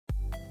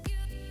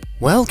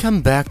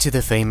Welcome back to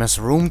the famous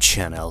Room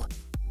channel.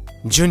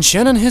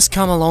 Shannon has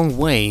come a long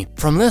way,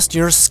 from last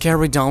year's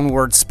scary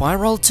downward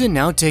spiral to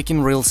now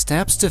taking real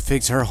steps to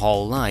fix her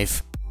whole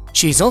life.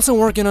 She's also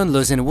working on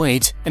losing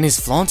weight and is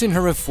flaunting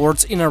her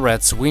efforts in a red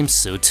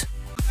swimsuit.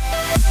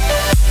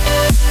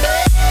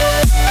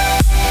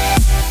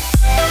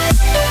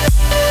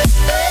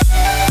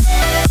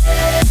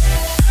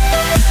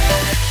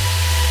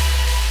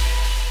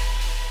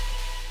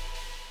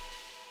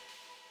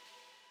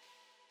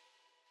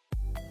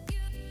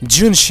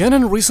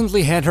 Shannon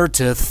recently had her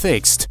teeth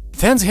fixed.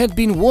 Fans had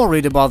been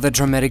worried about the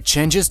dramatic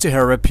changes to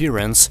her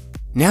appearance.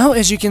 Now,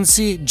 as you can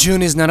see,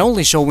 June is not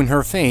only showing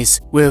her face,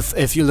 with,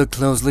 if you look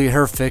closely,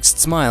 her fixed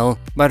smile,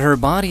 but her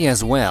body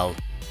as well.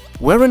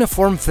 Wearing a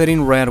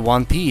form-fitting red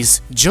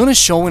one-piece, June is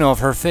showing off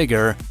her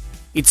figure.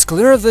 It's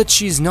clear that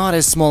she's not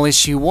as small as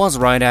she was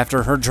right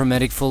after her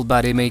dramatic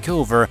full-body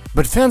makeover,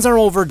 but fans are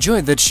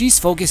overjoyed that she's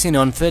focusing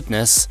on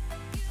fitness.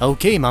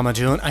 "Okay, Mama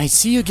June, I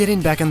see you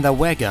getting back on the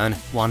wagon,"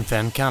 one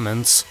fan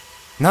comments.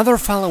 Another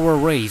follower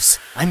raves,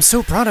 "I'm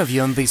so proud of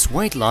you on this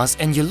weight loss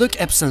and you look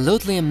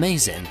absolutely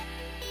amazing."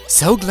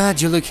 "So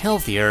glad you look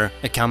healthier,"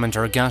 a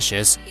commenter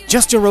gushes.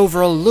 "Just your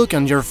overall look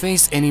on your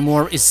face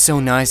anymore is so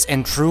nice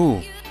and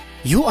true.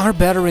 You are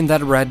better in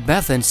that red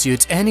bathing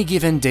suit any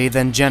given day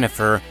than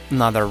Jennifer,"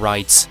 another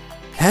writes.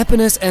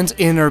 "Happiness and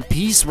inner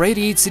peace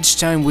radiates each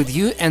time with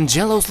you and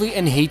jealousy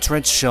and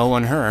hatred show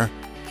on her."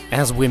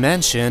 As we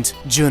mentioned,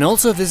 June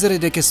also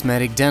visited a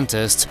cosmetic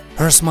dentist.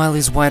 Her smile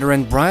is wider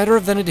and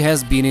brighter than it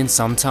has been in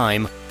some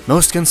time.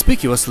 Most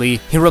conspicuously,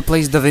 he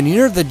replaced the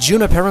veneer that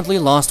June apparently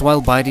lost while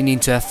biting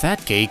into a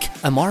fat cake,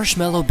 a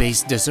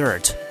marshmallow-based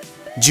dessert.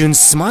 June's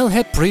smile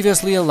had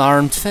previously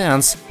alarmed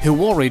fans, who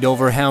worried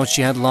over how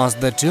she had lost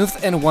the tooth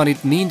and what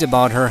it meant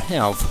about her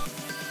health.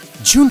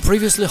 June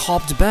previously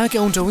hopped back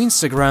onto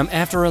Instagram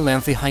after a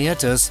lengthy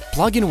hiatus,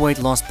 plugging weight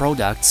loss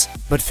products,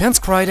 but fans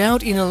cried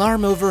out in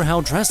alarm over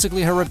how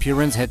drastically her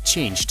appearance had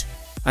changed.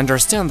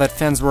 Understand that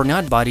fans were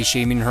not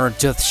body-shaming her,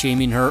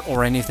 tooth-shaming her,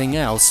 or anything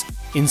else.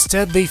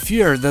 Instead, they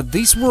feared that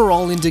these were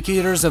all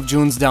indicators of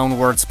June's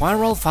downward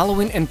spiral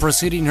following and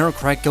preceding her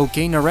crack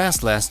cocaine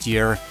arrest last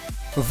year.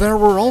 There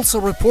were also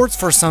reports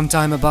for some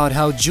time about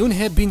how June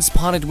had been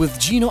spotted with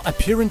Gino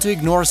appearing to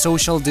ignore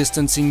social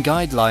distancing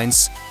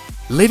guidelines.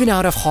 Living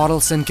out of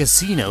hotels and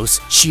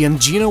casinos, she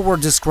and Gino were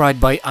described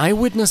by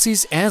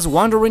eyewitnesses as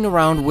wandering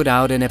around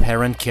without an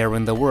apparent care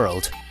in the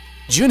world.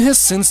 June has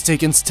since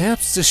taken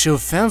steps to show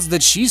fans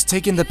that she's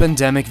taking the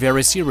pandemic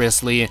very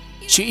seriously.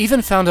 She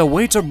even found a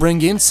way to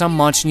bring in some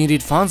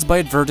much-needed funds by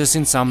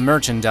advertising some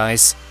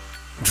merchandise.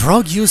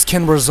 Drug use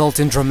can result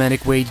in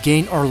dramatic weight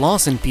gain or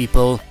loss in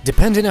people,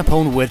 depending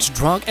upon which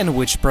drug and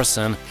which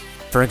person.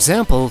 For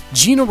example,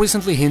 Gino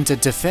recently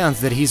hinted to fans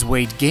that his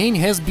weight gain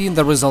has been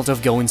the result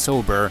of going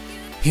sober.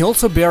 He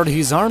also bared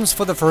his arms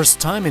for the first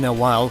time in a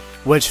while,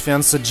 which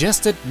fans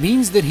suggested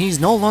means that he's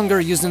no longer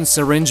using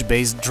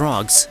syringe-based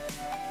drugs.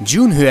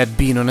 June, who had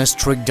been on a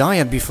strict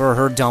diet before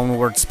her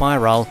downward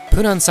spiral,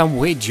 put on some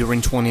weight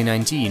during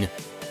 2019.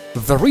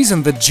 The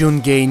reason that June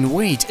gained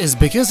weight is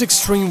because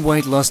extreme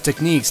weight loss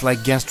techniques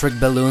like gastric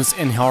balloons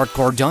and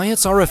hardcore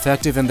diets are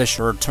effective in the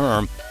short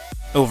term.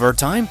 Over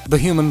time, the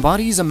human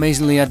body is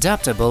amazingly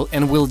adaptable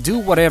and will do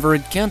whatever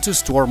it can to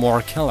store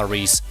more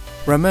calories.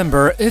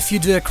 Remember, if you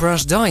do a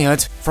crash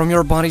diet, from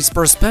your body's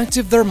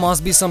perspective there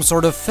must be some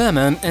sort of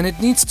famine and it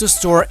needs to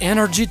store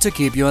energy to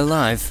keep you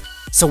alive.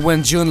 So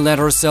when June let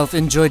herself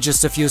enjoy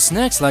just a few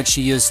snacks like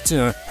she used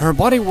to, her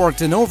body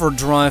worked in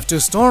overdrive to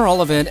store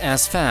all of it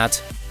as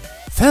fat.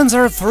 Fans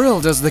are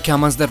thrilled as the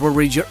comments that were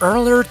read you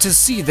earlier to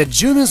see that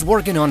June is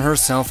working on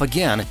herself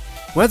again.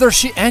 Whether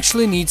she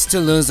actually needs to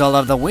lose all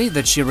of the weight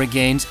that she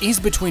regained is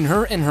between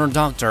her and her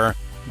doctor.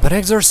 But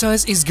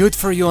exercise is good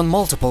for you on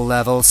multiple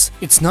levels,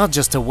 it's not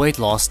just a weight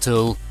loss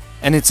tool.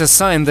 And it's a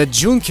sign that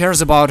June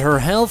cares about her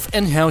health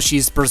and how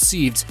she's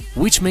perceived,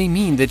 which may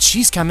mean that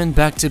she's coming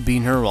back to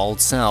being her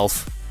old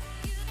self.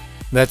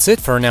 That's it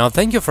for now,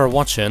 thank you for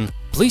watching,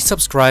 please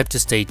subscribe to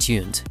stay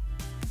tuned.